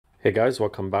Hey guys,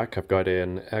 welcome back. I've got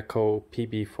an Echo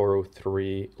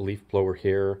PB403 leaf blower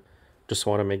here. Just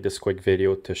want to make this quick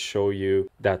video to show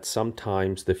you that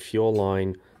sometimes the fuel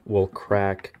line will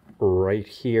crack right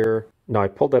here. Now I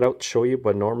pulled that out to show you,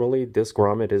 but normally this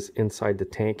grommet is inside the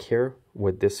tank here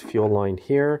with this fuel line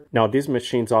here. Now these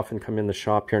machines often come in the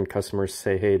shop here and customers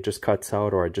say, hey, it just cuts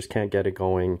out or I just can't get it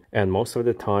going. And most of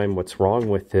the time what's wrong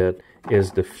with it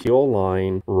is the fuel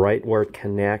line right where it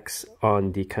connects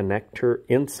on the connector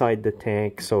inside the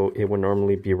tank. So it would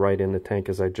normally be right in the tank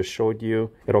as I just showed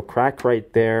you. It'll crack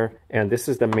right there. And this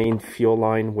is the main fuel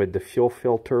line with the fuel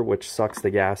filter, which sucks the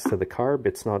gas to the carb.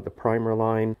 It's not the primer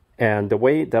line. And the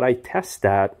way that I test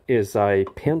that is I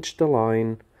pinch the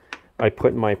line, I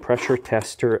put my pressure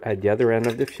tester at the other end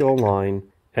of the fuel line,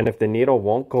 and if the needle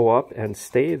won't go up and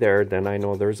stay there, then I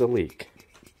know there's a leak.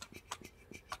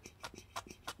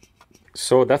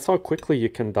 So that's how quickly you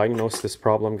can diagnose this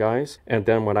problem, guys. And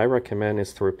then what I recommend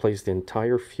is to replace the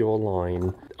entire fuel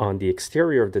line on the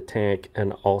exterior of the tank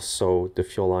and also the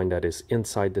fuel line that is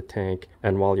inside the tank.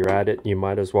 And while you're at it, you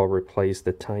might as well replace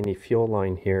the tiny fuel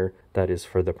line here that is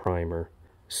for the primer.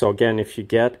 So again, if you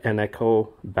get an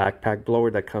Echo backpack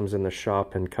blower that comes in the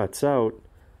shop and cuts out,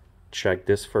 check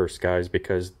this first, guys,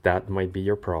 because that might be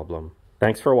your problem.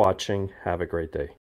 Thanks for watching. Have a great day.